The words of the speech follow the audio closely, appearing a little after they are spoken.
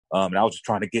And I was just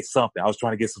trying to get something. I was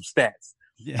trying to get some stats.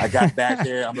 Yeah. I got back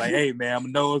there. I'm like, hey, man, I'm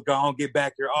going to get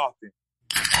back here often.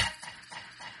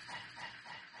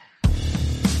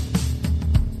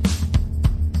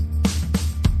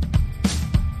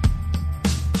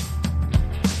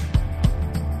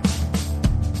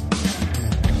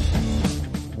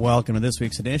 Welcome to this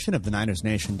week's edition of the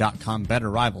NinersNation.com Better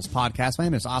Rivals podcast. My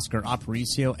name is Oscar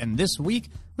Aparicio, and this week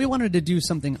we wanted to do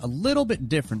something a little bit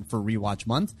different for Rewatch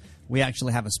Month. We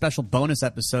actually have a special bonus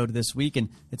episode this week, and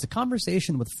it's a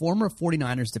conversation with former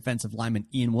 49ers defensive lineman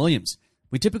Ian Williams.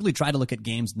 We typically try to look at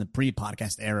games in the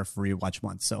pre-podcast era for Rewatch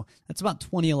Month, so that's about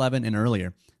 2011 and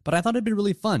earlier. But I thought it'd be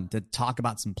really fun to talk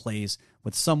about some plays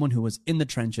with someone who was in the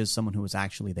trenches, someone who was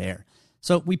actually there.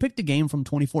 So we picked a game from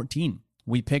 2014.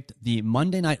 We picked the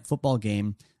Monday Night Football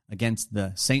game against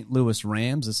the St. Louis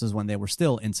Rams. This is when they were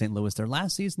still in St. Louis, their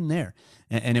last season there.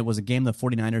 And it was a game the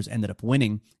 49ers ended up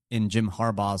winning in Jim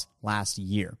Harbaugh's last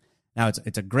year. Now,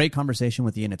 it's a great conversation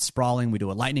with Ian. It's sprawling. We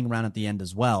do a lightning round at the end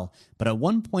as well. But at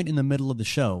one point in the middle of the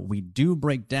show, we do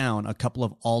break down a couple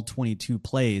of all 22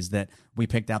 plays that we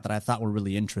picked out that I thought were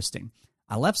really interesting.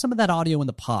 I left some of that audio in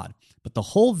the pod, but the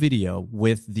whole video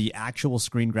with the actual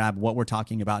screen grab, what we're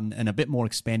talking about, and a bit more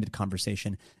expanded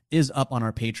conversation is up on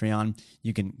our Patreon.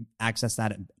 You can access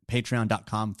that at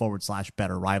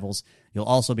patreon.com/Better Rivals. You'll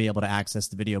also be able to access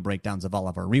the video breakdowns of all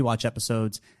of our rewatch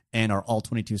episodes and our all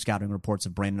 22 scouting reports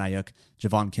of Brandon Ayuk,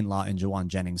 Javon Kinlaw, and Juwan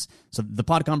Jennings. So the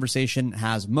pod conversation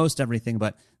has most everything,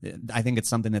 but I think it's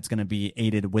something that's going to be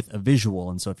aided with a visual.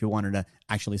 And so if you wanted to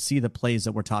actually see the plays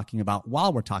that we're talking about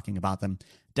while we're talking about them,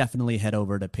 definitely head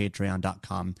over to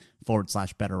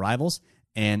patreon.com/Better Rivals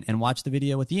and watch the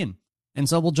video with Ian. And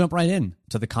so we'll jump right in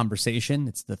to the conversation.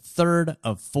 It's the third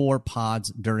of 4 pods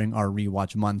during our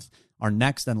Rewatch Month. Our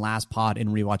next and last pod in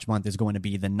Rewatch Month is going to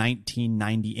be the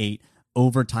 1998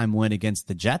 overtime win against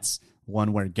the Jets,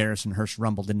 one where Garrison Hurst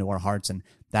rumbled into our hearts, and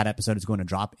that episode is going to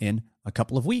drop in a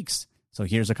couple of weeks. So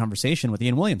here's a conversation with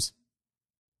Ian Williams.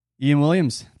 Ian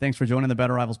Williams, thanks for joining the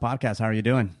Better Rivals podcast. How are you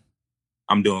doing?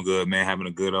 I'm doing good, man. Having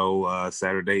a good old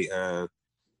Saturday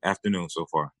afternoon so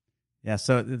far. Yeah,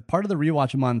 so part of the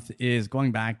Rewatch Month is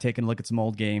going back, taking a look at some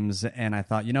old games, and I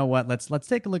thought, you know what, let's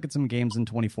take a look at some games in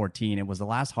 2014. It was the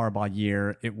last Harbaugh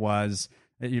year. It was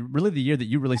really the year that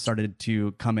you really started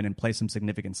to come in and play some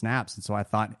significant snaps, and so I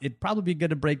thought it'd probably be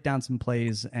good to break down some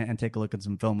plays and take a look at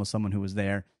some film with someone who was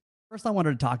there. First, I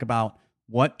wanted to talk about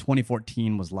what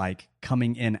 2014 was like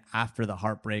coming in after the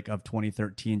heartbreak of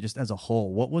 2013, just as a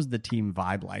whole. What was the team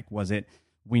vibe like? Was it,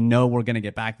 we know we're going to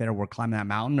get back there, we're climbing that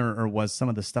mountain, or was some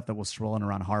of the stuff that was swirling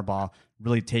around Harbaugh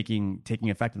really taking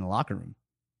effect in the locker room?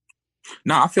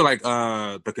 No, I feel like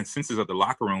the consensus of the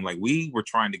locker room, like we were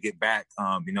trying to get back.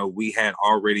 We had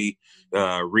already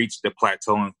reached the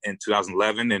plateau in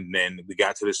 2011, and then we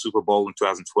got to the Super Bowl in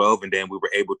 2012, and then we were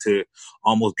able to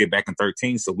almost get back in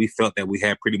 13. So we felt that we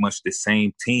had pretty much the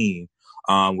same team.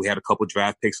 We had a couple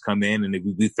draft picks come in, and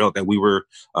we felt that we were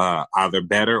either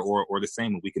better or the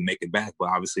same, and we could make it back. But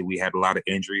obviously, we had a lot of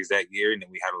injuries that year, and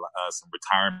then we had some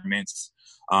retirements,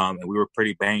 and we were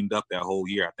pretty banged up that whole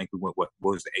year. I think we went, what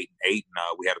was it, 8-8,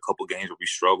 and we had a couple games where we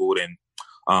struggled. And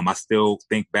I still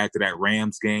think back to that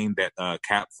Rams game that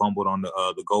Cap fumbled on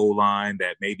the goal line,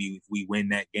 that maybe if we win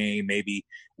that game, maybe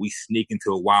we sneak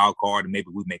into a wild card and maybe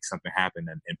we make something happen.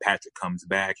 And Patrick comes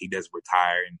back, he does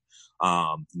retire, and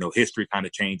history kind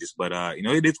of changes. But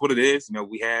it is what it is.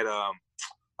 We had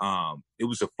it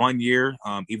was a fun year,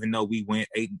 even though we went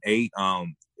 8-8,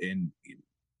 and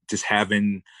just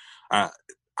having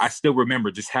I still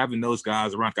remember just having those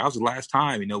guys around. That was the last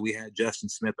time, we had Justin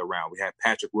Smith around. We had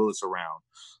Patrick Willis around.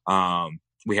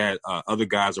 We had other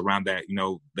guys around that,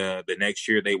 the next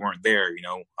year they weren't there,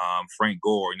 Frank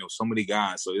Gore, so many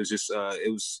guys. So it was just,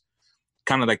 it was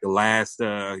kind of like the last,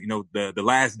 the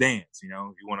last dance, if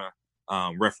you want to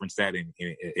reference that in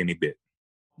any bit.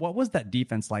 What was that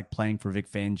defense like playing for Vic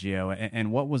Fangio,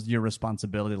 and what was your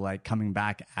responsibility like coming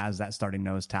back as that starting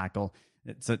nose tackle?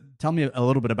 So tell me a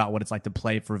little bit about what it's like to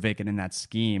play for Vic and in that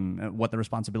scheme, what the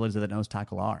responsibilities of the nose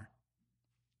tackle are.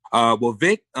 Well,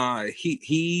 Vic, I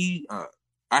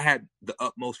had the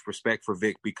utmost respect for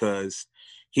Vic because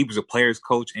he was a player's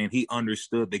coach and he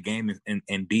understood the game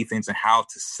and defense and how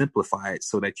to simplify it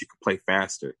so that you could play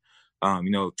faster.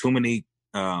 Too many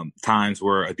times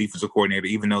where a defensive coordinator,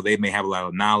 even though they may have a lot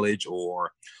of knowledge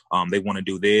or they want to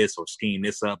do this or scheme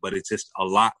this up, but it's just a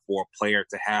lot for a player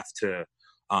to have to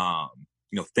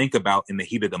think about in the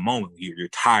heat of the moment. You're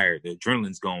tired, the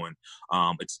adrenaline's going.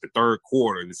 It's the third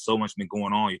quarter. There's so much been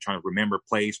going on. You're trying to remember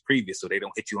plays previous so they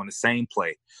don't hit you on the same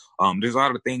play. There's a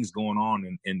lot of things going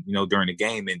on and during the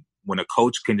game. And when a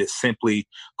coach can just simply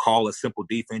call a simple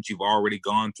defense, you've already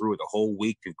gone through it the whole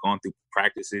week. You've gone through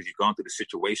practices. You've gone through the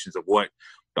situations of what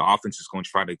the offense is going to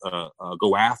try to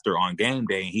go after on game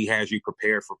day, and he has you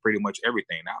prepared for pretty much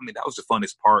everything. I mean, that was the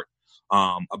funnest part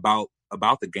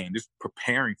about the game, just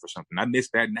preparing for something. I miss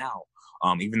that now,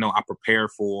 even though I prepare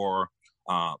for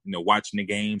watching the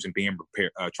games and being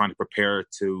prepared, trying to prepare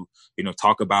to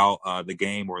talk about the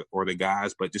game or the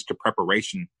guys, but just the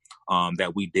preparation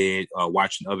that we did,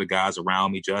 watching other guys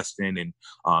around me, Justin, and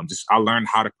just I learned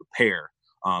how to prepare.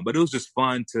 But it was just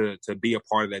fun to be a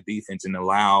part of that defense and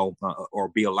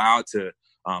be allowed to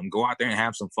go out there and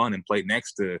have some fun and play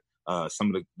next to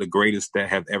some of the greatest that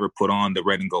have ever put on the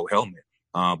red and gold helmet.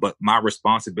 But my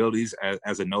responsibilities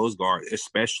as a nose guard,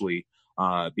 especially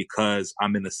because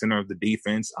I'm in the center of the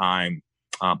defense, I'm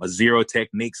a zero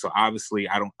technique. So obviously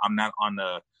I'm not on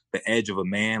the edge of a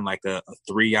man like a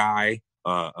 3-eye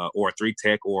or a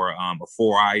 3-tech or a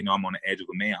 4-eye. I'm on the edge of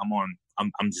a man.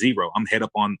 I'm zero. I'm head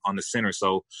up on the center.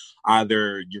 So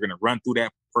either you're going to run through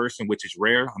that person, which is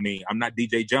rare. I mean, I'm not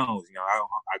DJ Jones.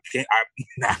 I can't.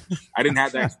 I didn't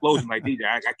have that explosion like DJ.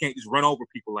 I can't just run over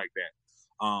people like that.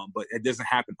 But it doesn't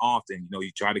happen often.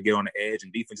 You try to get on the edge,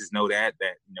 and defenses know that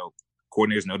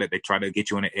coordinators know that they try to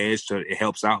get you on the edge, so it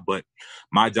helps out. But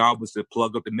my job was to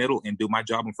plug up the middle and do my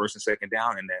job on first and second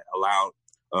down, and that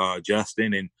allowed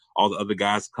Justin and all the other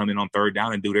guys to come in on third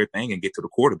down and do their thing and get to the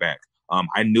quarterback.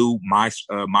 I knew my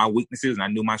weaknesses and I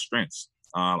knew my strengths.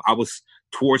 I was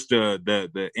towards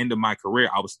the end of my career.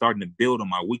 I was starting to build on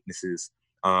my weaknesses,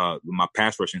 my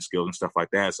pass rushing skills and stuff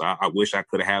like that. So I wish I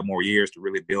could have had more years to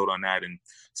really build on that and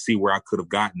see where I could have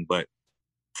gotten. But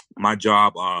my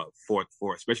job for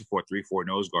especially for a 3-4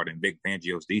 nose guard and Vic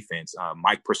Fangio's defense,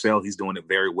 Mike Purcell, he's doing it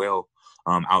very well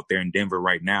out there in Denver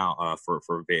right now for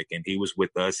Vic, and he was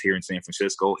with us here in San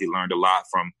Francisco. He learned a lot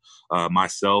from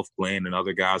myself, Glenn, and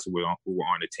other guys who were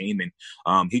on the team,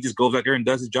 and he just goes out there and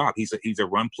does his job. He's a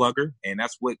run plugger, and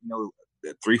that's what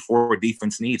the 3-4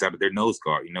 defense needs out of their nose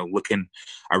guard.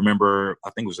 I remember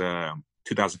I think it was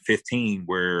 2015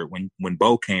 where when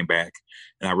Bo came back,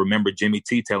 and I remember Jimmy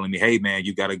T telling me, "Hey man,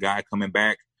 you got a guy coming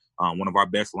back, one of our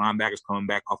best linebackers coming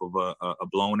back off of a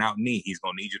blown out knee. He's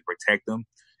going to need you to protect him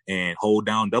and hold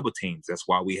down double teams." That's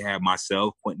why we have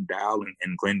myself, Quentin Dowell,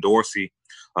 and Glenn Dorsey,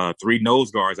 3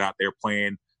 nose guards out there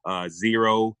playing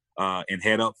zero and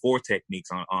head up 4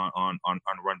 techniques on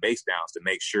run base downs to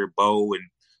make sure Bo and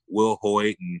Will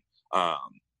Hoyt and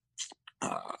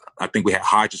I think we had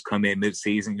Hodges come in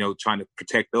mid-season, trying to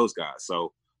protect those guys.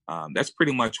 So that's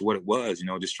pretty much what it was,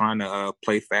 just trying to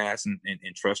play fast and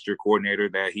trust your coordinator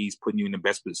that he's putting you in the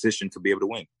best position to be able to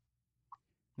win.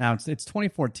 Now, it's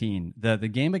 2014. The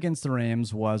game against the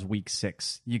Rams was week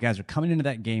 6. You guys are coming into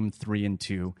that game 3-2.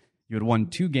 You had won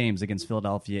 2 games against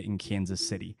Philadelphia and Kansas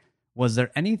City. Was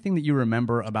there anything that you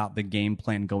remember about the game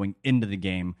plan going into the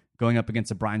game, going up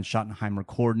against a Brian Schottenheimer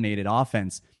coordinated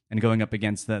offense and going up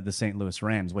against the St. Louis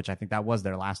Rams, which I think that was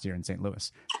their last year in St.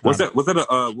 Louis?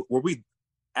 Were we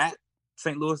at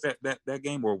St. Louis that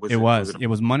game, or was it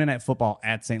was Monday Night Football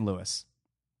at St. Louis?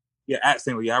 Yeah, at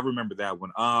St. Louis. Yeah, I remember that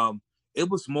one. It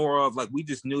was more of like we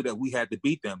just knew that we had to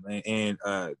beat them, and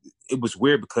it was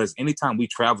weird because anytime we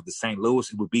traveled to St.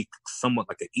 Louis, it would be somewhat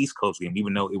like an East Coast game,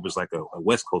 even though it was like a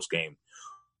West Coast game.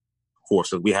 Of course,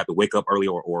 so we had to wake up early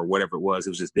or whatever it was. It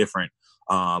was just different.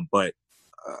 But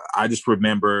I just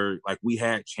remember like we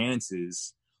had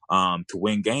chances to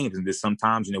win games, and just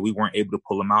sometimes we weren't able to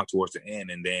pull them out towards the end.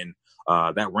 And then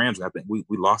that Rams, I think we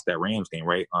lost that Rams game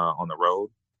right on the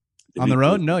road. On the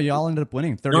road? No, y'all ended up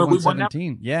winning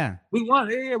 31-17. Yeah. We won.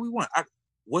 Yeah, we won.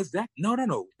 Was that? No.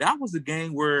 That was the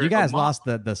game where you guys lost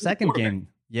the second game.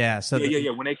 Yeah. So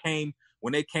yeah.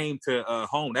 When they came to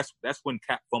home, that's when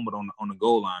Cap fumbled on the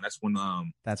goal line. That's when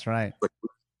That's right. But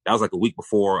that was like a week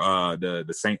before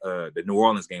the New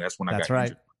Orleans game. That's when I got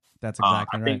injured. That's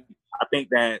exactly right. I think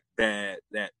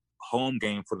that home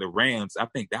game for the Rams, I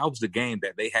think that was the game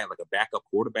that they had like a backup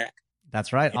quarterback.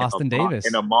 That's right, Austin Davis.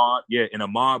 And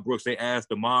Ahmad Brooks, they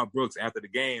asked Ahmad Brooks after the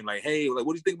game, like, "Hey, like,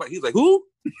 what do you think about?" He's like, "Who?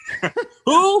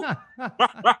 Who?"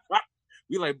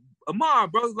 We like,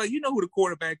 Ahmad, bro. Like, you know who the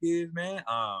quarterback is, man.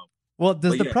 Well,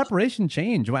 does the preparation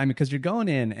change? I mean, because you're going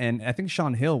in, and I think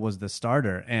Sean Hill was the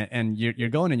starter, and you're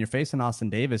going in, you're facing Austin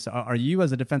Davis. Are you,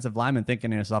 as a defensive lineman,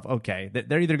 thinking to yourself, okay,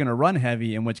 they're either going to run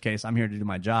heavy, in which case I'm here to do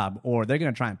my job, or they're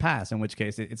going to try and pass, in which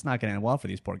case it's not going to end well for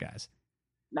these poor guys?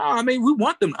 No, I mean, we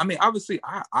want them. I mean, obviously,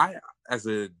 I as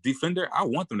a defender, I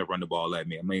want them to run the ball at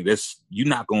me. I mean, you're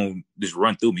not going to just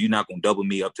run through me. You're not going to double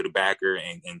me up to the backer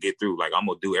and get through. Like, I'm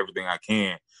going to do everything I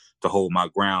can to hold my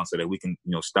ground so that we can,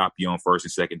 stop you on first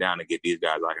and second down and get these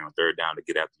guys out here on third down to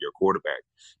get after your quarterback.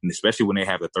 And especially when they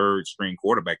have a third string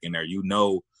quarterback in there,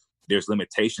 there's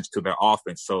limitations to their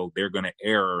offense. So they're going to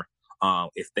err.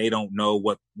 If they don't know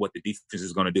what the defense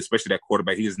is going to do, especially that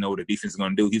quarterback, he doesn't know what the defense is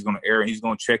going to do. He's going to err and he's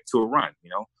going to check to a run.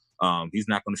 He's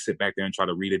not going to sit back there and try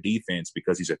to read a defense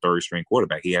because he's a third string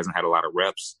quarterback. He hasn't had a lot of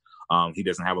reps. He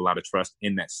doesn't have a lot of trust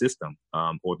in that system,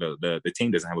 or the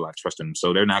team doesn't have a lot of trust in him.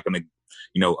 So they're not going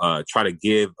to, try to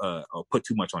give or put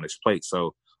too much on his plate.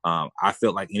 So I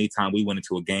felt like anytime we went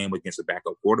into a game against a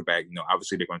backup quarterback,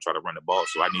 obviously they're going to try to run the ball.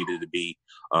 So I needed to be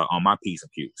on my P's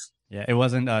and Q's. Yeah, it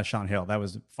wasn't Sean Hill. That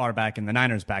was far back in the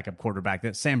Niners' backup quarterback.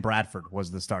 That Sam Bradford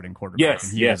was the starting quarterback. Yes,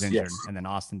 and he was injured, and then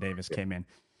Austin Davis came in.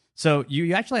 So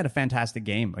you actually had a fantastic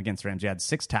game against the Rams. You had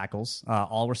 6 tackles.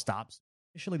 All were stops.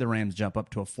 Initially, the Rams jump up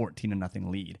to a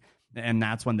 14-0 lead, and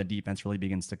that's when the defense really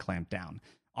begins to clamp down.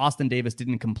 Austin Davis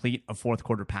didn't complete a fourth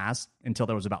quarter pass until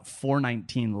there was about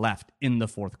 4:19 left in the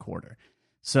fourth quarter.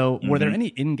 So were there any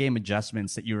in-game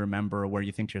adjustments that you remember where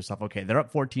you think to yourself, okay, they're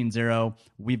up 14-0,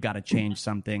 we've got to change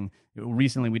something?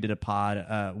 Recently, we did a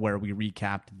pod where we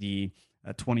recapped the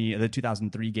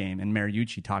 2003 game, and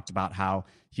Mariucci talked about how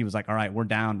he was like, all right, we're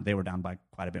down. They were down by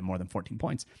quite a bit more than 14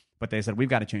 points. But they said, we've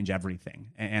got to change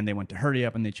everything. And they went to hurry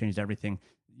up and they changed everything.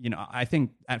 I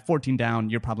think at 14 down,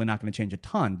 you're probably not going to change a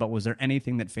ton. But was there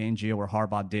anything that Fangio or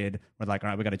Harbaugh did where like, all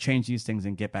right, we got to change these things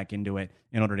and get back into it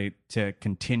in order to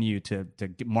continue to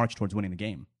march towards winning the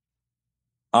game?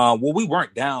 Well, we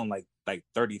weren't down like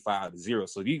 35-0.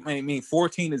 So you mean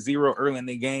 14-0 early in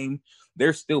the game.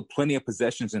 There's still plenty of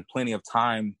possessions and plenty of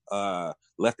time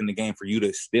left in the game for you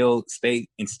to still stay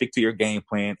and stick to your game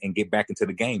plan and get back into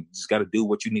the game. You just got to do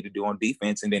what you need to do on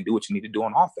defense and then do what you need to do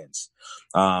on offense.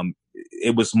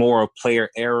 It was more of player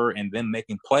error and them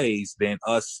making plays than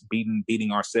us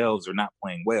beating ourselves or not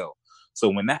playing well. So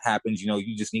when that happens,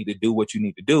 you just need to do what you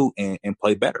need to do and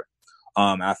play better.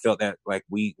 I felt that like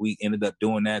we ended up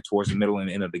doing that towards the middle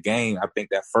and end of the game. I think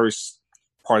that first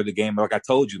part of the game, like I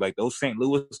told you, like those St.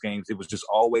 Louis games, it was just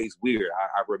always weird.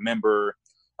 I remember,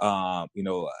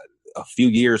 a few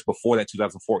years before that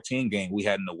 2014 game, we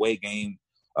had an away game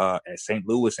at St.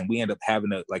 Louis, and we ended up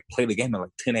having to like play the game at like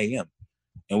 10 a.m.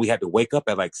 And we had to wake up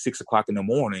at like 6 o'clock in the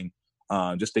morning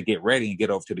just to get ready and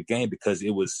get over to the game because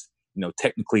it was,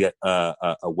 technically a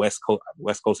West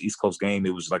Coast, East Coast game.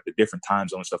 It was like the different time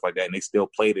zone and stuff like that. And they still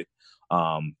played it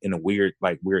in a weird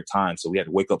time. So we had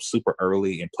to wake up super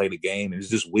early and play the game. It was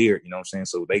just weird, you know what I'm saying?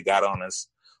 So they got on us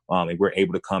and we were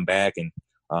able to come back. And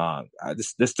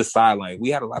this the sideline. We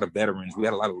had a lot of veterans. We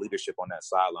had a lot of leadership on that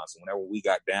sideline. So whenever we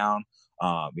got down,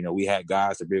 we had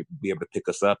guys to be able to pick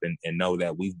us up and know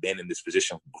that we've been in this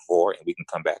position before and we can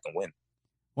come back and win.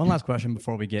 One last question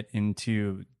before we get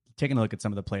into taking a look at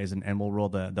some of the plays, and we'll roll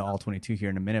the all 22 here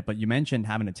in a minute. But you mentioned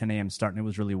having a 10 a.m. start, and it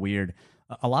was really weird.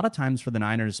 A lot of times for the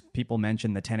Niners, people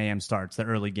mention the 10 a.m. starts, the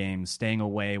early games, staying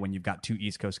away when you've got 2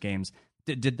 East Coast games.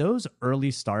 Did those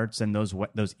early starts and those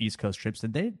East Coast trips,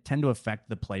 did they tend to affect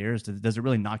the players? Does it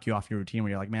really knock you off your routine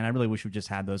where you're like, man, I really wish we just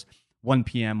had those 1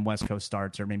 p.m. West Coast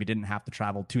starts, or maybe didn't have to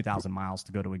travel 2,000 miles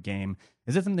to go to a game?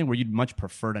 Is it something where you'd much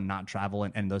prefer to not travel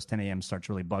and those 10 a.m. starts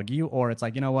really bug you? Or it's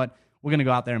like, you know what, we're going to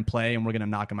go out there and play and we're going to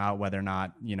knock them out whether or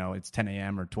not, it's 10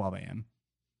 a.m. or 12 a.m.?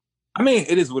 I mean,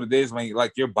 it is what it is. I mean,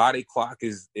 like your body clock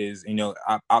is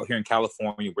out here in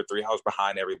California, we're 3 hours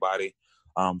behind everybody.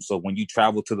 So when you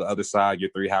travel to the other side,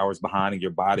 you're 3 hours behind, and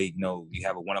your body, you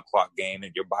have a 1 o'clock game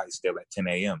and your body's still at 10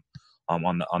 a.m.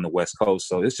 On the West Coast.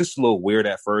 So it's just a little weird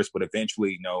at first, but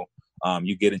eventually,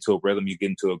 you get into a rhythm, you get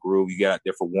into a groove, you get out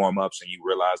there for warm-ups, and you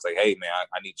realize like, hey man,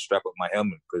 I need to strap up my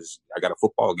helmet because I got a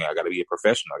football game. I got to be a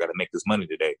professional. I got to make this money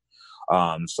today.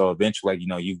 So eventually,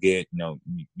 you get,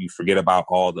 you forget about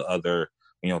all the other,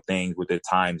 things with the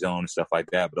time zone and stuff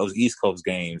like that. But those East Coast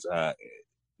games,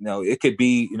 it could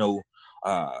be,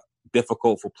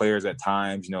 difficult for players at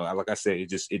times. Like I said, it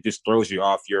just throws you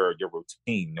off your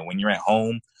routine. When you're at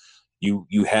home,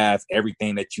 you have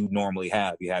everything that you normally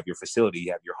have. You have your facility,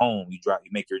 you have your home, you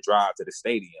make your drive to the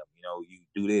stadium, you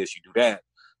do this, you do that.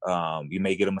 You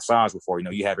may get a massage before,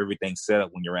 you have everything set up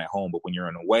when you're at home, but when you're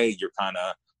in a way, you're kind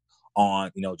of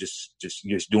on,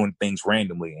 just doing things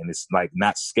randomly, and it's like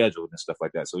not scheduled and stuff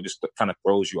like that. So it just kind of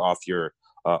throws you off your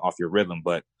rhythm.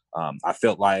 But I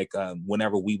felt like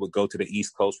whenever we would go to the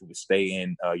East Coast, we would stay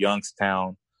in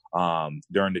Youngstown.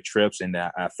 during the trips, and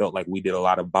I felt like we did a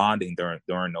lot of bonding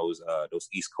during those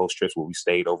East Coast trips where we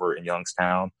stayed over in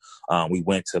Youngstown. We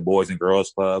went to Boys and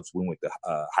Girls Clubs. We went to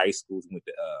high schools. We went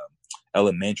to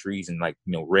elementaries and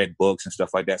read books and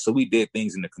stuff like that. So we did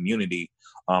things in the community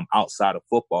outside of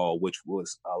football, which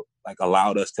was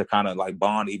allowed us to kind of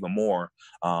bond even more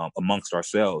amongst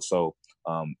ourselves. So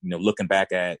looking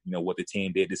back at what the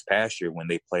team did this past year when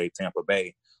they played Tampa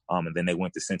Bay, and then they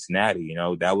went to Cincinnati,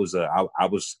 that was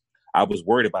I was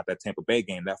worried about that Tampa Bay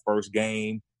game, that first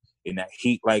game in that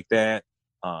heat like that.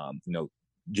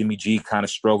 Jimmy G kind of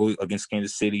struggled against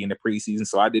Kansas City in the preseason,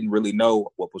 so I didn't really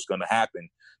know what was going to happen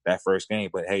that first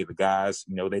game. But hey, the guys,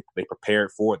 they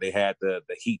prepared for it. They had the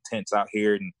heat tents out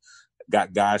here and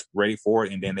got guys ready for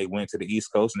it. And then they went to the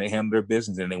East Coast and they handled their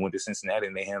business. And they went to Cincinnati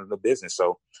and they handled their business.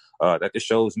 So that just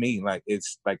shows me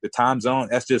it's like the time zone.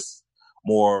 That's just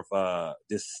more of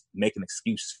just making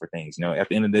excuses for things. At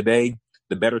the end of the day,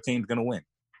 the better team's going to win.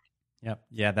 Yep.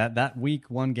 Yeah, that week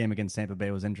one game against Tampa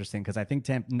Bay was interesting because I think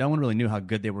no one really knew how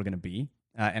good they were going to be.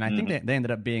 And I think they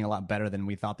ended up being a lot better than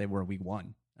we thought they were week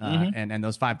one. And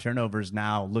those 5 turnovers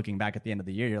now, looking back at the end of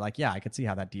the year, you're like, yeah, I could see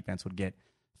how that defense would get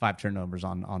 5 turnovers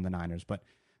on the Niners. But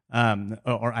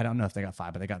or I don't know if they got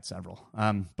 5, but they got several.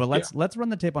 But let's run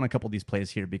the tape on a couple of these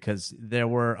plays here because there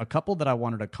were a couple that I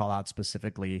wanted to call out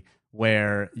specifically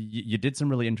where you did some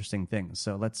really interesting things.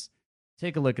 So let's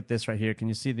take a look at this right here. Can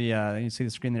you see the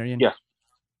screen there, Ian? Yeah.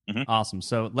 Mm-hmm. Awesome.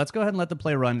 So let's go ahead and let the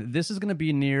play run. This is going to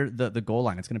be near the goal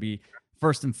line. It's going to be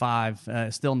 1st and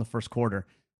 5, still in the first quarter.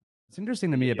 What's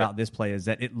interesting to me about this play is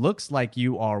that it looks like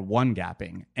you are one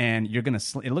gapping, and you're going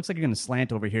to. It looks like you're going to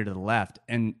slant over here to the left,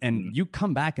 and you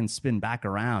come back and spin back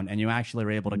around, and you actually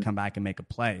are able to come back and make a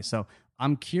play. So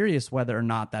I'm curious whether or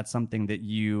not that's something that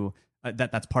you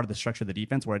that's part of the structure of the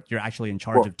defense, where you're actually in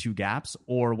charge of 2 gaps,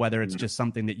 or whether it's just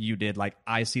something that you did. Like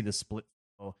I see the split.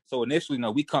 So initially,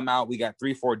 we come out, we got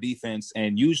 3-4 defense,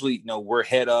 and usually, we're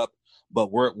head up. But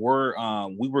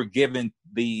we were given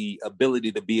the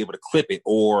ability to be able to clip it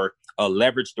or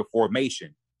leverage the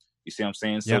formation. You see what I'm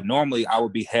saying? So normally I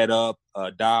would be head up.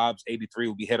 Dobbs, 83,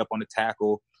 would be head up on the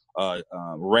tackle.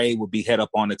 Ray would be head up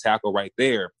on the tackle right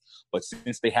there. But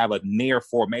since they have a near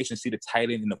formation, see the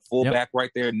tight end and the fullback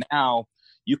right there, now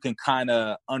you can kind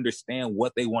of understand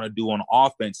what they want to do on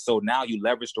offense. So now you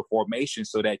leverage the formation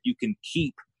so that you can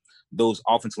keep those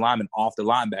offensive linemen off the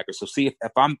linebacker. So see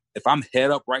if I'm head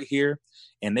up right here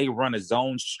and they run a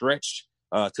zone stretch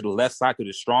to the left side, to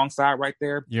the strong side right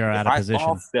there, you're out of position.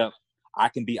 Off step, I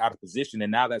can be out of position, and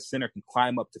now that center can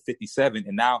climb up to 57,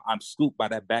 and now I'm scooped by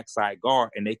that backside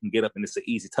guard, and they can get up, and it's an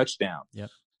easy touchdown. Yep.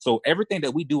 So everything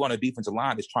that we do on a defensive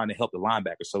line is trying to help the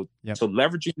linebacker. So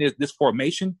leveraging this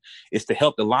formation is to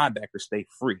help the linebacker stay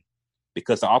free,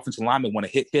 because the offensive linemen want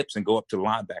to hit hips and go up to the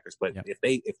linebackers. But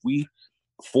if we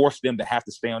force them to have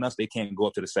to stay on us, they can't go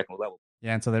up to the second level.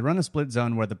 Yeah, and so they run a split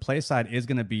zone where the play side is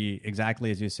going to be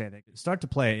exactly as you say. They start to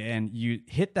play, and you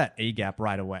hit that A gap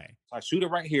right away. So I shoot it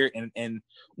right here, and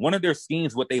one of their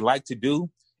schemes, what they like to do,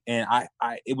 and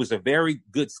it was a very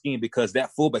good scheme because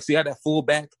that fullback, see how that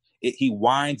fullback, he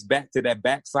winds back to that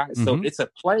backside. So it's a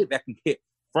play that can hit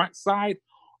front side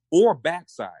or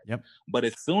backside. Yep. But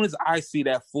as soon as I see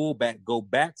that fullback go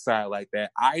backside like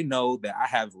that, I know that I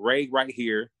have Ray right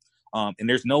here. And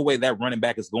there's no way that running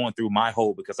back is going through my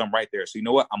hole because I'm right there. So you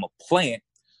know what? I'm a plant.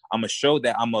 I'm gonna show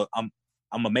that I'm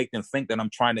gonna make them think that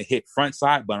I'm trying to hit front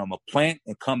side, but I'm a plant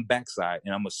and come backside,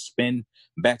 and I'm gonna spin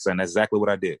backside. And that's exactly what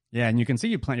I did. Yeah, and you can see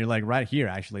you plant your leg right here.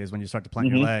 Actually, is when you start to plant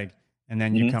your leg, and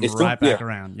then you come right back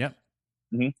around. Yep.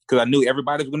 Because I knew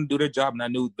everybody was going to do their job, and I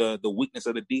knew the weakness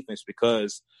of the defense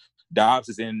because Dobbs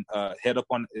is in head up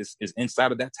on is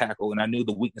inside of that tackle, and I knew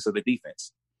the weakness of the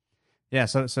defense. Yeah,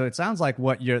 so it sounds like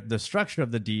the structure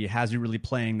of the D has you really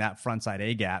playing that front side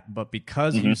A gap, but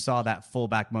because you saw that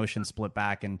fullback motion split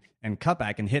back and cut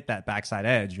back and hit that backside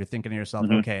edge, you're thinking to yourself,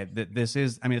 okay, this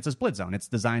is, I mean, it's a split zone. It's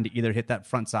designed to either hit that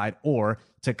front side or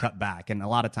to cut back, and a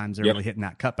lot of times they're really hitting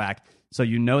that cut back. So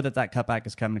you know that cutback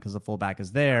is coming because the fullback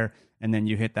is there, and then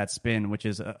you hit that spin, which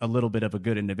is a little bit of a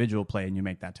good individual play, and you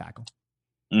make that tackle.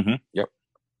 Yep.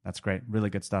 That's great.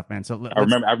 Really good stuff, man. So I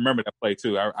remember that play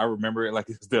too. I remember it like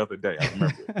it's the other day. I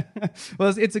remember it.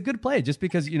 Well, it's a good play just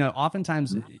because,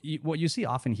 oftentimes what you see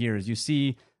often here is you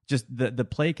see just the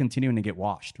play continuing to get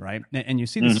washed, right? And you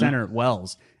see the center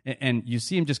Wells, and you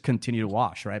see him just continue to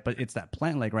wash, right? But it's that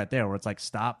plant leg right there where it's like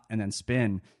stop and then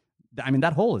spin. I mean,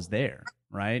 that hole is there,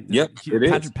 right? Yep,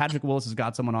 Patrick Willis has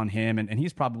got someone on him, and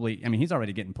he's probably, he's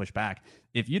already getting pushed back.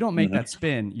 If you don't make that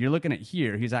spin, you're looking at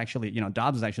here. He's actually,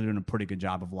 Dobbs is actually doing a pretty good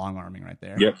job of long arming right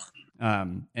there. Yep.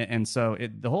 And so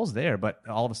the hole's there, but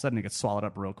all of a sudden it gets swallowed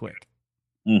up real quick.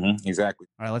 Exactly.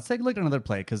 All right, let's take a look at another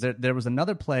play because there was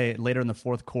another play later in the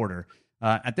fourth quarter.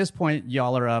 At this point,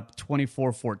 y'all are up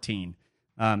 24-14,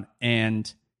 and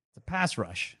it's a pass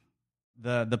rush.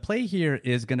 The play here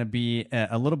is going to be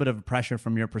a little bit of a pressure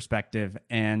from your perspective,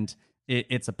 and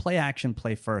it's a play action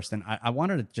play first. And I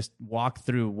wanted to just walk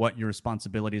through what your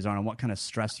responsibilities are and what kind of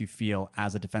stress you feel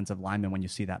as a defensive lineman when you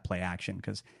see that play action,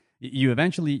 because you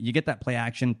eventually you get that play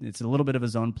action. It's a little bit of a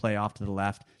zone play off to the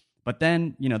left, but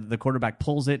then the quarterback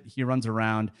pulls it. He runs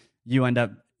around. You end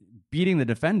up beating the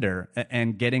defender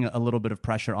and getting a little bit of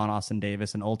pressure on Austin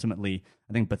Davis, and ultimately,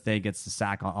 I think Bethea gets the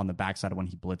sack on the backside when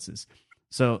he blitzes.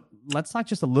 So let's talk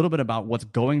just a little bit about what's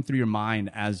going through your mind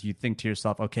as you think to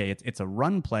yourself, okay, it's a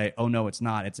run play. Oh, no, it's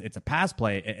not. It's a pass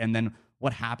play. And then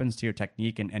what happens to your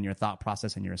technique and your thought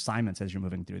process and your assignments as you're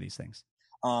moving through these things?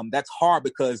 That's hard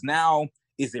because now,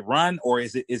 is it run or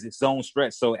is it zone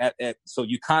stretch? So so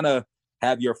you kind of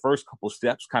have your first couple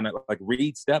steps, kind of like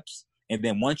read steps. And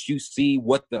then once you see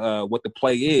what the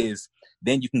play is,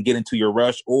 then you can get into your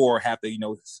rush or have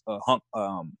to,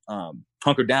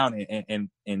 hunker down and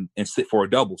sit for a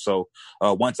double. So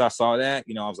once I saw that,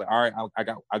 I was like, all right,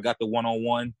 I got the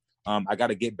 1-on-1. I got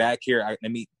to get back here.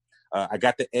 I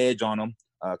got the edge on him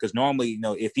because normally,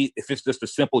 if it's just a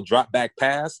simple drop back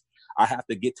pass, I have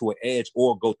to get to an edge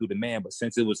or go through the man. But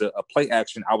since it was a play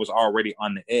action, I was already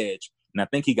on the edge. And I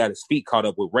think he got his feet caught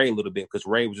up with Ray a little bit because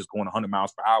Ray was just going 100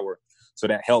 miles per hour. So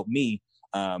that helped me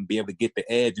be able to get the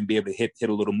edge and be able to hit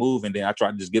a little move. And then I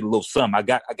tried to just get a little something. I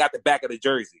got the back of the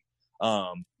jersey.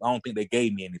 I don't think they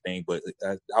gave me anything, but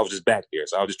I was just back there.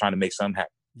 So I was just trying to make something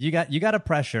happen. You got a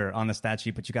pressure on the stat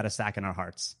sheet, but you got a sack in our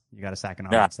hearts. You got a sack in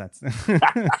our hearts. That's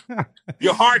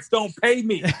your hearts don't pay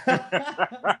me.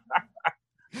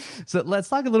 So let's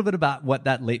talk a little bit about what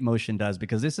that late motion does,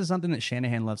 because this is something that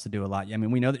Shanahan loves to do a lot. I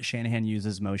mean, we know that Shanahan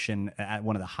uses motion at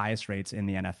one of the highest rates in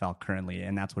the NFL currently,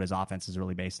 and that's what his offense is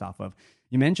really based off of.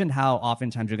 You mentioned how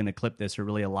oftentimes you're going to clip this or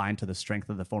really align to the strength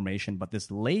of the formation, but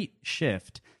this late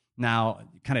shift now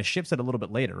kind of shifts it a little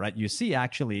bit later, right? You see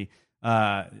actually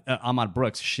Ahmad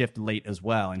Brooks shift late as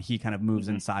well, and he kind of moves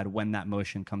inside when that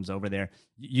motion comes over there.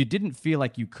 You didn't feel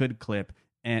like you could clip,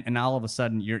 and now all of a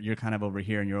sudden you're kind of over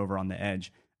here and you're over on the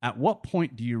edge. At what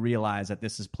point do you realize that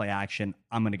this is play action?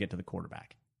 I'm going to get to the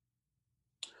quarterback.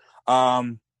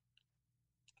 Well,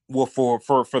 for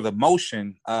the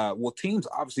motion, teams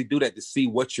obviously do that to see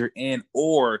what you're in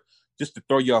or just to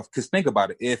throw you off. Because think about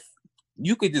it, if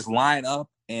you could just line up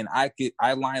and I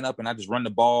line up and I just run the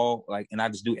ball and I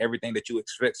just do everything that you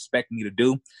expect me to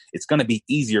do, it's going to be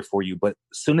easier for you. But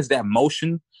as soon as that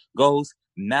motion goes,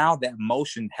 now that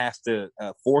motion has to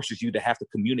forces you to have to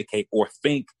communicate or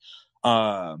think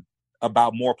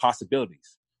about more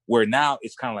possibilities, where now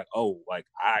it's kind of like,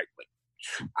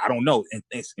 I don't know.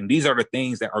 And these are the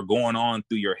things that are going on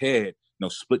through your head,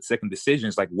 split second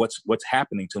decisions, like what's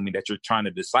happening to me that you're trying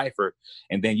to decipher.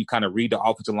 And then you kind of read the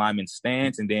offensive lineman's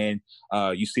stance. And then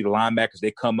you see the linebackers, they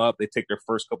come up, they take their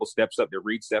first couple steps up, they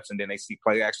read steps, and then they see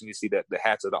play action. You see the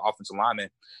hats of the offensive lineman,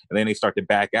 and then they start to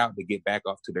back out to get back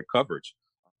off to their coverage.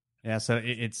 Yeah, so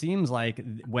it seems like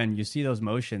when you see those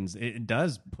motions, it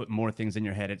does put more things in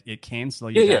your head. It can slow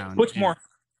you down. Yeah,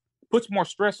 puts more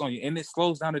stress on you, and it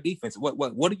slows down the defense.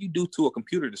 What do you do to a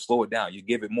computer to slow it down? You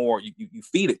give it more. You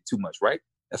feed it too much, right?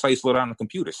 That's how you slow down the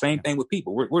computer. Same thing with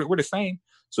people. We're the same.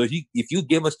 So if you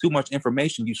give us too much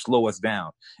information, you slow us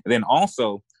down. And then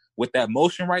also with that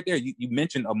motion right there, you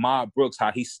mentioned Ahmad Brooks,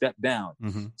 how he stepped down.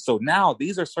 Mm-hmm. So now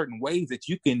these are certain ways that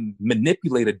you can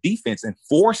manipulate a defense and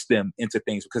force them into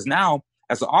things. Because now,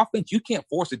 as an offense, you can't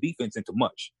force a defense into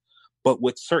much. But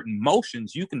with certain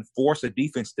motions, you can force a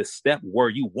defense to step where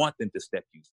you want them to step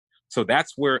you. So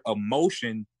that's where a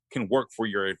motion can work for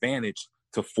your advantage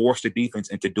to force the defense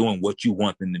into doing what you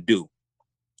want them to do.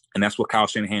 And that's what Kyle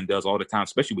Shanahan does all the time,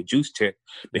 especially with Juice Check,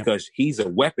 because he's a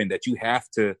weapon that you have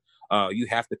to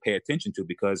pay attention to,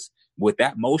 because with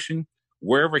that motion,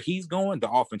 wherever he's going, the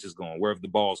offense is going, wherever the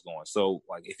ball's going. So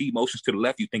like if he motions to the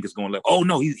left, you think it's going left. Oh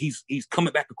no, he's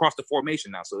coming back across the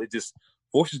formation now. So it just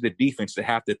forces the defense to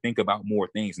have to think about more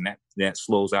things, and that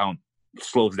slows down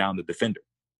the defender.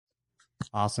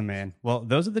 Awesome, man. Well,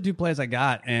 those are the two plays I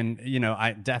got, and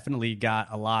I definitely got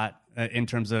a lot in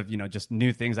terms of just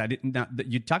new things. I didn't.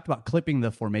 You talked about clipping the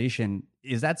formation.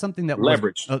 Is that something that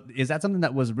leverage? Is that something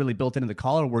that was really built into the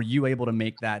call, or were you able to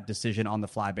make that decision on the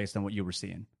fly based on what you were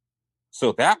seeing?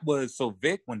 So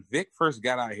when Vic first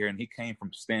got out here and he came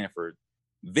from Stanford,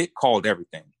 Vic called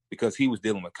everything because he was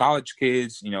dealing with college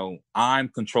kids. I'm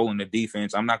controlling the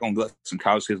defense. I'm not going to let some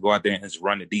college kids go out there and just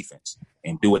run the defense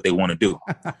and do what they want to do.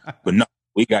 But no,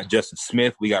 We got Justin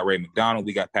Smith, we got Ray McDonald,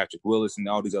 we got Patrick Willis, and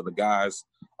all these other guys.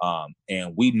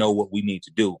 And we know what we need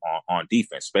to do on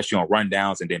defense, especially on run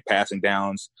downs and then passing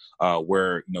downs,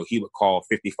 where he would call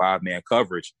 55-man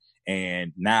coverage.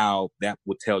 And now that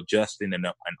would tell Justin and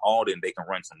Alden they can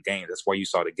run some games. That's why you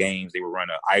saw the games. They would run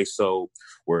an ISO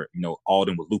where,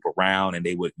 Alden would loop around and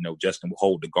they would, Justin would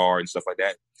hold the guard and stuff like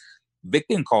that. Vic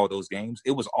didn't call those games.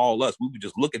 It was all us. We would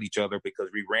just look at each other because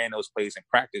we ran those plays in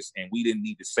practice and we didn't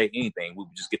need to say anything. We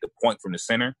would just get the point from the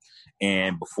center.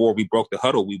 And before we broke the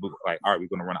huddle, we would like, all right, we're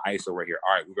going to run an ISO right here.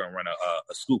 All right, we're going to run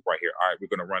a scoop right here. All right, we're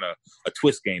going to run a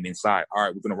twist game inside. All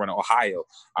right, we're going to run an Ohio.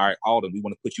 All right, Alden, we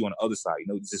want to put you on the other side.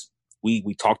 Just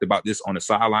we talked about this on the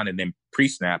sideline and then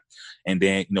pre-snap. And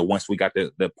then, once we got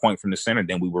the point from the center,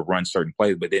 then we would run certain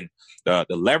plays. But then the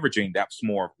leveraging, that's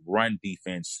more run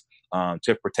defense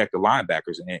to protect the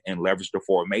linebackers and leverage the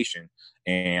formation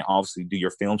and obviously do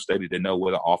your film study to know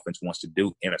what the offense wants to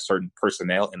do in a certain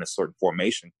personnel in a certain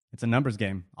formation. It's a numbers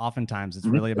game. Oftentimes it's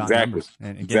really about numbers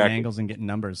and getting angles and getting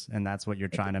numbers. And that's what you're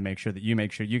trying to make sure that you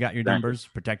got your numbers,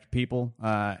 protect people,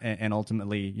 and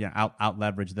ultimately out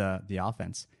leverage the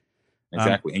offense.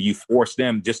 Exactly. And you force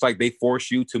them, just like they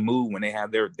force you to move when they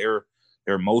have their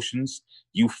motions,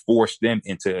 you force them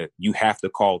into, you have to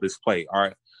call this play. All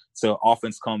right. So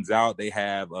offense comes out, they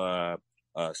have a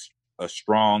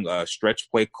strong stretch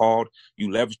play called.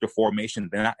 You leverage the formation,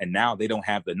 and now they don't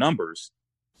have the numbers,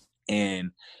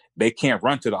 and they can't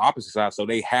run to the opposite side, so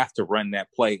they have to run that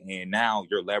play. And now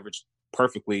you're leveraged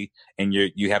perfectly, and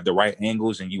you have the right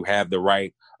angles, and you have the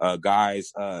right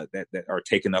guys that are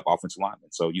taking up offensive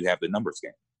linemen. So you have the numbers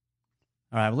game.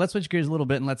 All right, well, let's switch gears a little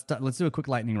bit and let's do a quick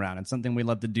lightning round. It's something we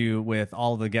love to do with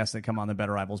all of the guests that come on the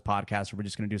Better Rivals podcast. Where we're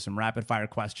just going to do some rapid fire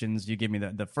questions. You give me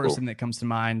the first thing that comes to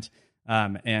mind,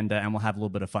 and we'll have a little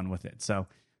bit of fun with it. So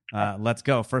let's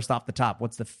go. First off the top,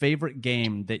 what's the favorite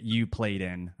game that you played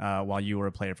in while you were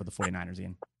a player for the 49ers,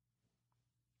 Ian?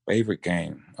 Favorite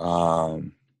game? I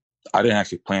didn't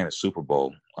actually play in a Super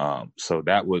Bowl, so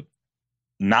that would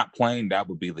be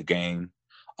the game.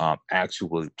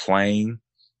 Actually playing,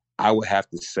 I would have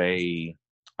to say,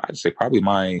 probably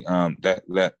my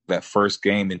that first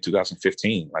game in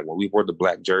 2015, like when we wore the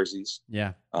black jerseys.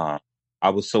 Yeah. I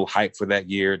was so hyped for that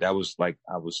year. I was like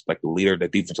the leader of the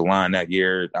defensive line that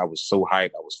year. I was so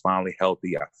hyped. I was finally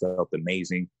healthy. I felt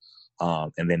amazing.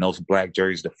 And then those black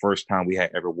jerseys, the first time we had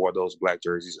ever wore those black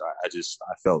jerseys, I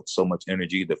felt so much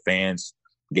energy. The fans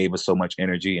gave us so much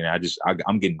energy, and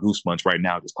I'm getting goosebumps right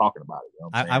now just talking about it.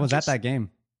 I was at that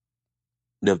game.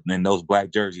 In those black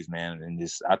jerseys, man, and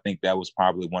I think that was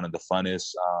probably one of the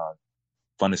funnest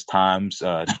times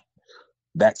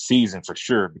that season for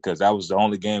sure, because that was the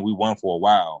only game we won for a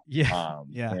while. Yeah.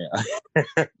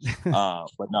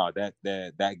 But no,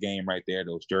 that game right there,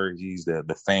 those jerseys,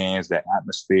 the fans, that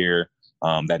atmosphere,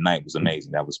 that night was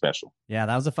amazing. That was special. Yeah,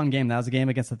 that was a fun game. That was a game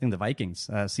against, I think, the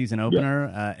Vikings season opener,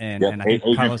 and I think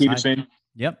Adrian Carlos Peterson.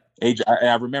 Yep.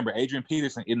 I remember Adrian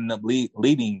Peterson ended up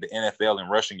leading the NFL in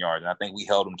rushing yards. And I think we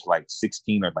held him to like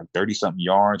 16 or like 30-something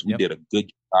yards. We did a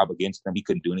good job against him. He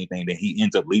couldn't do anything. Then he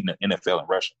ends up leading the NFL in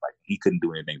rushing. Like he couldn't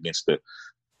do anything against the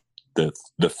 2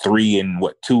 and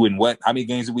how many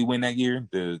games did we win that year?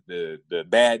 The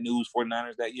bad news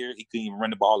 49ers that year. He couldn't even run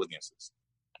the ball against us.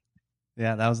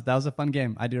 Yeah, that was a fun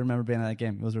game. I do remember being at that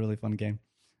game. It was a really fun game.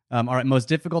 All right, most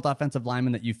difficult offensive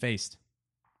lineman that you faced?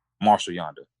 Marshall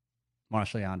Yonda.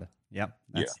 Yep.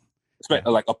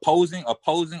 Like opposing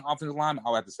offensive lineman,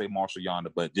 I would have to say Marshall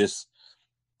Yonda, but just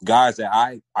guys that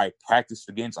I practiced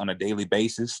against on a daily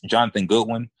basis. Jonathan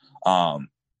Goodwin, the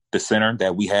center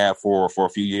that we had for a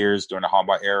few years during the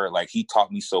Harbaugh era, like he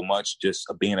taught me so much just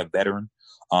being a veteran.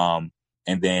 And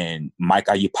then Mike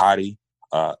Ayupati,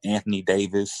 Anthony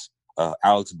Davis,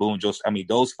 Alex Boone, Joseph. I mean,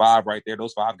 those five right there,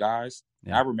 those five guys.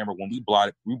 Yeah. I remember when we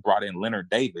brought in Leonard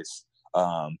Davis.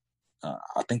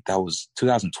 I think that was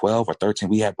 2012 or 13.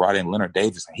 We had brought in Leonard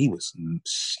Davis, and he was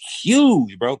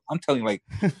huge, bro. I'm telling you, like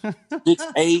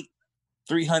 6'8",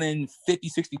 350,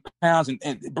 60 pounds. And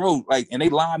bro, like, and they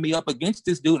lined me up against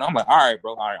this dude. And I'm like, all right,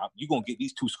 bro, you going to get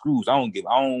these 2 screws. I don't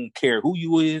care who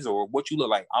you is or what you look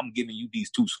like. I'm giving you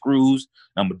these 2 screws,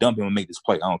 and I'm going to dump him and make this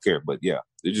play. I don't care. But yeah,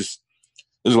 there's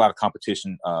a lot of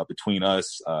competition between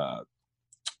us on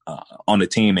the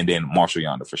team, and then Marshall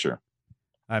Yonda for sure.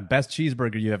 Best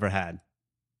cheeseburger you ever had?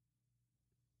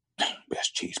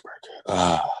 Best cheeseburger.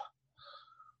 I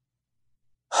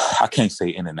can't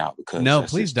say In-N-Out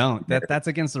because please don't. That's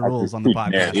against the rules on the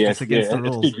podcast. Yeah, it's against the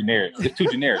rules. It's too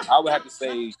generic. I would have to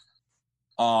say,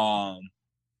 Five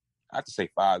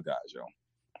Guys, yo.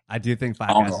 I do think Five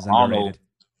Guys is underrated.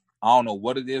 I don't know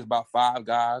what it is about Five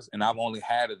Guys, and I've only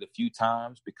had it a few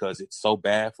times because it's so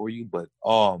bad for you. But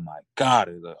oh my God,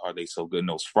 are they so good? And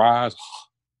those fries,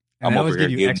 And I'm they over always here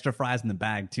give you getting. extra fries in the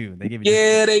bag too. They give you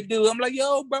Yeah, they do. I'm like,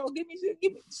 yo, bro, give me,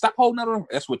 stop holding out on.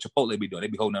 That's what Chipotle be doing. They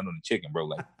be holding out on the chicken, bro.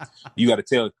 Like, you got to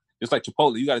tell, just like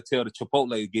Chipotle, you got to tell the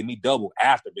Chipotle to give me double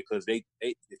after because they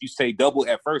if you say double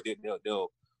at first, they'll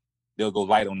go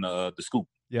light on the scoop.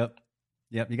 Yep.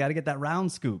 You got to get that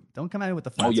round scoop. Don't come out with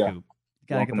the flat Oh yeah, scoop. You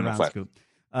got to get the round scoop.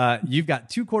 You've got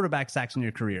 2 quarterback sacks in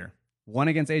your career. One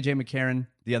against AJ McCarron,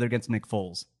 the other against Nick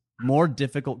Foles. More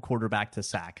difficult quarterback to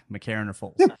sack, McCarron or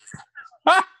Foles?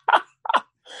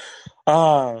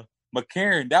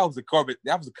 McCarron, that was a coverage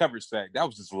sack. That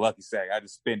was just a lucky sack. I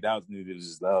just spent out and it was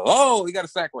just oh, he got a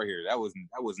sack right here. That wasn't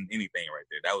anything right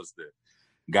there. That was the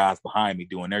guys behind me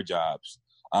doing their jobs.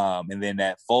 And then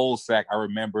that Foles sack, I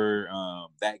remember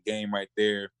that game right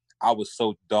there. I was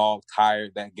so dog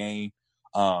tired that game.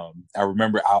 I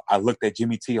remember I looked at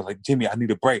Jimmy T. I was like, Jimmy, I need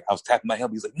a break. I was tapping my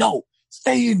helmet. He's like, no,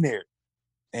 stay in there.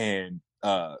 And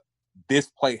this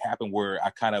play happened where I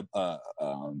kind of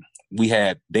we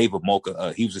had David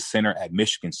Mocha. He was a center at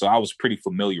Michigan, so I was pretty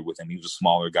familiar with him. He was a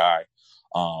smaller guy,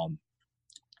 and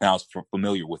I was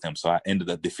familiar with him. So I ended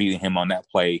up defeating him on that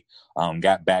play.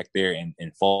 Got back there, and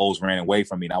Foles ran away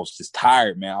from me, and I was just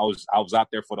tired, man. I was out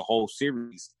there for the whole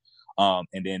series,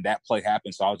 and then that play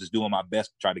happened. So I was just doing my best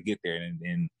to try to get there,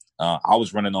 and I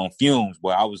was running on fumes.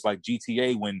 But I was like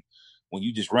GTA when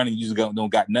you just running, you just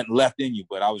don't got nothing left in you.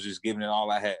 But I was just giving it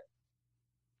all I had.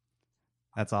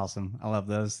 That's awesome. I love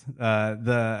those.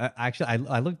 Actually,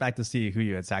 I looked back to see who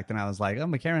you had sacked, and I was like, oh,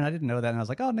 McCarron, I didn't know that. And I was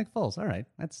like, oh, Nick Foles. All right,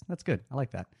 that's good. I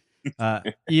like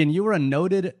that. Ian, you were a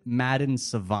noted Madden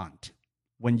savant.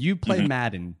 When you play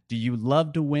Madden, do you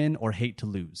love to win or hate to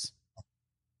lose?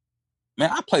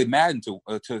 Man, I play Madden to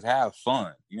have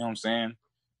fun. You know what I'm saying?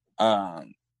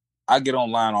 I get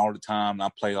online all the time and I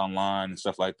play online and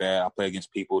stuff like that. I play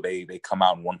against people. They come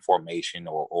out in one formation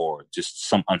or just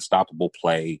some unstoppable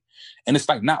play. And it's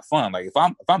like not fun. Like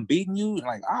if I'm beating you,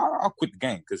 like I'll quit the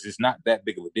game because it's not that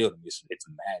big of a deal to me. It's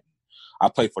Madden. I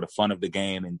play for the fun of the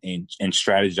game and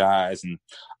strategize. And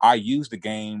I use the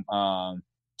game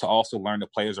to also learn the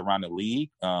players around the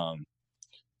league,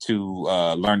 to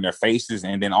learn their faces,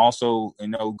 and then also,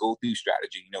 go through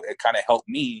strategy. It kind of helped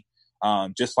me.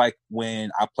 Just like when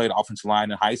I played offensive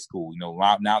line in high school,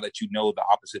 now that you know the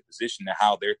opposite position and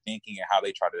how they're thinking and how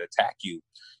they try to attack you,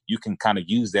 you can kind of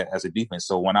use that as a defense.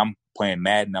 So when I'm playing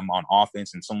Madden, I'm on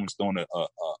offense and someone's throwing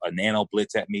a nano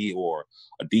blitz at me or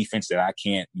a defense that I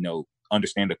can't,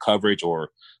 understand the coverage or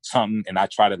something, and I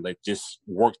try to just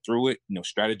work through it,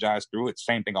 strategize through it.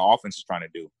 Same thing our offense is trying to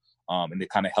do. And it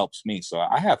kind of helps me. So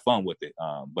I have fun with it.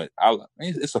 But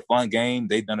it's a fun game.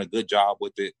 They've done a good job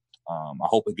with it. I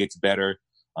hope it gets better.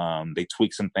 They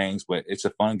tweak some things, but it's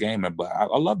a fun game. But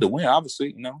I love to win,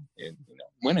 obviously, and,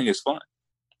 winning is fun.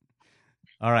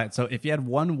 All right. So if you had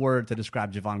one word to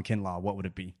describe Javon Kinlaw, what would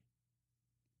it be?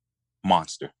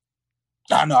 Monster.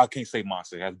 No, I can't say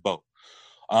monster. That's both.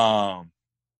 Probably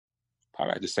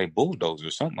I'd just say bulldozer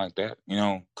or something like that,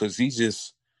 because he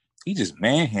just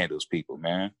manhandles people,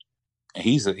 man.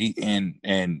 And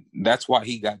and that's why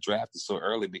he got drafted so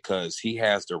early, because he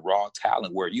has the raw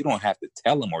talent where you don't have to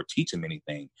tell him or teach him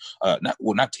anything.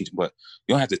 Not teach him, but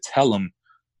you don't have to tell him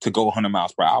to go 100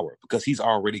 miles per hour because he's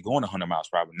already going 100 miles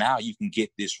per hour. Now you can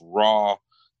get this raw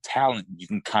talent. You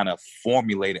can kind of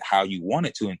formulate it how you want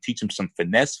it to and teach him some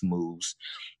finesse moves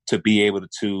to be able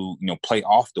to, play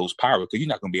off those power, because you're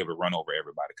not going to be able to run over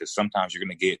everybody, because sometimes you're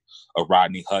going to get a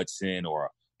Rodney Hudson or a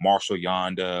Marshall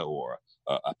Yonda or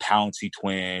a Pouncey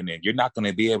twin, and you're not going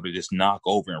to be able to just knock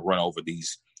over and run over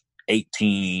these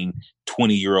 18,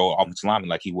 20-year-old offensive linemen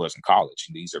like he was in college.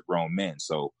 These are grown men.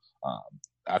 So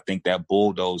I think that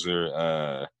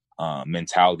bulldozer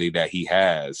mentality that he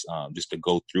has, just to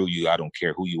go through you, I don't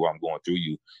care who you are, I'm going through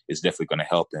you, is definitely going to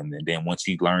help him. And then once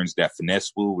he learns that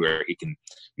finesse move where he can,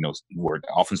 where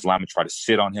the offensive lineman try to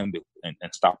sit on him and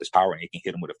stop his power, and he can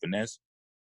hit him with a finesse,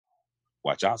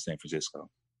 watch out, San Francisco.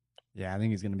 Yeah, I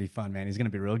think he's going to be fun, man. He's going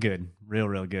to be real good,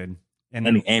 real good. And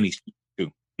he's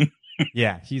too.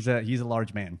 Yeah, he's a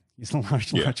large man. He's a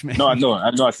large man. No,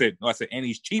 I said, and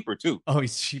he's cheaper too. Oh,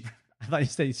 he's cheaper. I thought you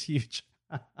said he's huge.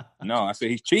 No, I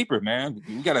said he's cheaper, man.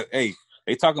 We gotta. Hey,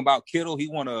 they talking about Kittle. He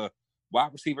won a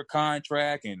wide receiver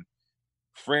contract, and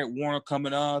Fred Warner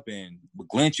coming up, and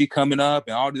McGlinchey coming up,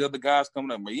 and all these other guys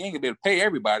coming up. But you ain't gonna be able to pay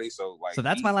everybody. So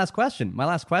that's my last question. My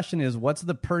last question is, what's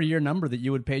the per year number that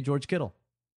you would pay George Kittle?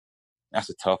 That's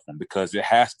a tough one, because it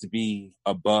has to be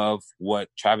above what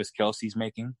Travis Kelce's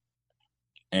making.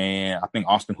 And I think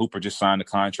Austin Hooper just signed a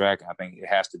contract. I think it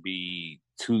has to be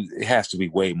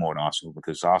way more than Austin Hooper,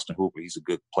 because Austin Hooper, he's a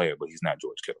good player, but he's not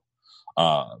George Kittle.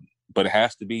 But it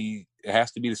has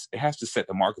to set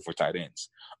the market for tight ends.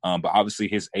 But obviously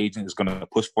his agent is going to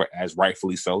push for it, as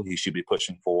rightfully so. He should be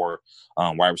pushing for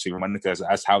wide receiver money, because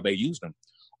that's how they use them.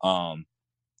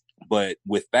 But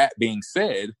with that being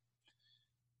said,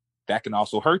 that can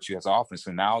also hurt you as an offense.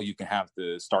 And now you can have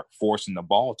to start forcing the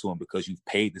ball to him, because you've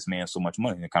paid this man so much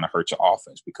money, and it kind of hurts your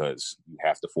offense because you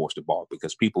have to force the ball.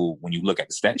 Because people, when you look at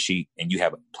the stat sheet and you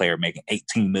have a player making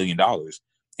 $18 million and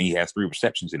he has 3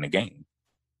 receptions in the game,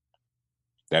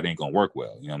 that ain't going to work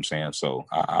well. You know what I'm saying? So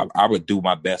I would do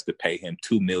my best to pay him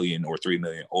 $2 million or $3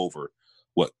 million over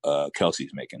what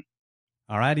Kelsey's making.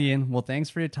 All right, Ian. Well, thanks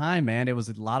for your time, man. It was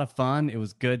a lot of fun. It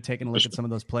was good taking a look at some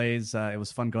of those plays. It was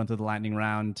fun going through the lightning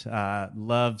round.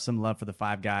 Some love for the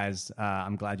 5 guys.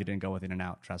 I'm glad you didn't go with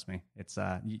In-N-Out. Trust me. It's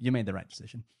you made the right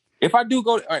decision. If I do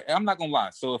go, I'm not gonna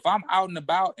lie. So if I'm out and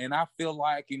about and I feel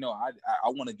like, I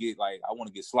want to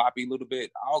get sloppy a little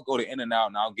bit, I'll go to In-N-Out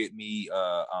and I'll get me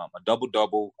a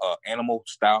double, animal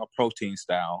style, protein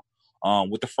style,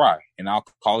 with the fry, and I'll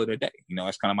call it a day.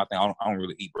 That's kind of my thing. I don't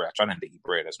really eat bread. I try not to eat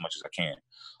bread as much as I can.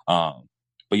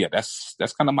 But yeah, that's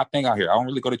kind of my thing out here. I don't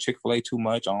really go to Chick-fil-A too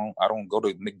much. I don't go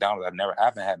to McDonald's. I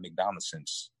haven't had McDonald's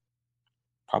since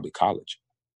probably college.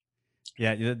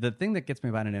 Yeah, the thing that gets me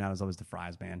about In-N-Out is always the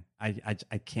fries, man. I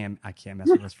can't mess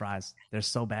with those fries. They're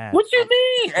so bad. What you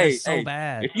mean? They're so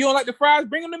bad. If you don't like the fries,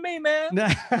 bring them to me, man.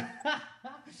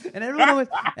 And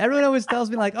everyone always tells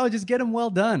me, like, oh, just get them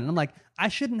well done. And I'm like, I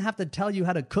shouldn't have to tell you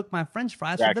how to cook my French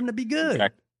fries for them to be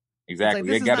good. Exactly. Like,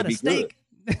 they got to be good.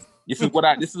 This is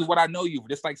what I know you for.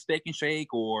 Just like Steak and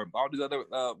Shake or all these other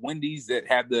Wendy's that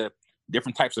have the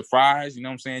different types of fries. You know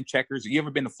what I'm saying? Checkers. You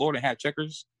ever been to Florida and had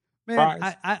Checkers? Man,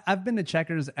 I've been to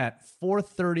Checkers at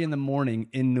 4:30 in the morning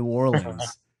in New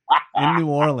Orleans.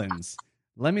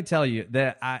 Let me tell you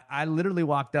that I literally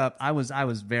walked up. I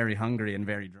was very hungry and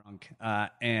very drunk.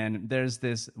 And there's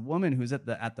this woman who's at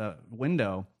the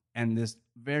window, and this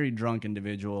very drunk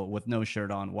individual with no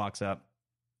shirt on walks up,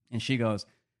 and she goes,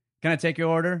 "Can I take your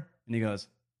order?" And he goes,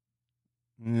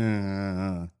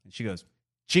 and she goes,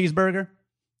 "Cheeseburger."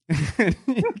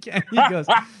 He goes,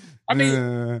 I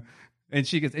mean. And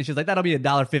she's like, that'll be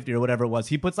 $1.50 or whatever it was.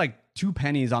 He puts like 2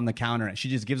 pennies on the counter, and she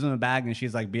just gives him a bag, and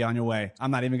she's like, be on your way.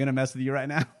 I'm not even gonna mess with you right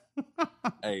now.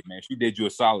 Hey man, she did you a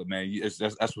solid, man.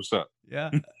 That's what's up.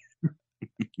 Yeah.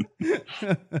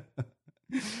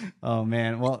 Oh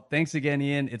man. Well, thanks again,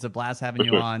 Ian. It's a blast having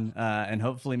you on. And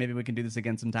hopefully maybe we can do this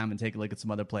again sometime and take a look at some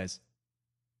other plays.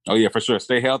 Oh yeah, for sure.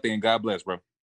 Stay healthy and God bless, bro.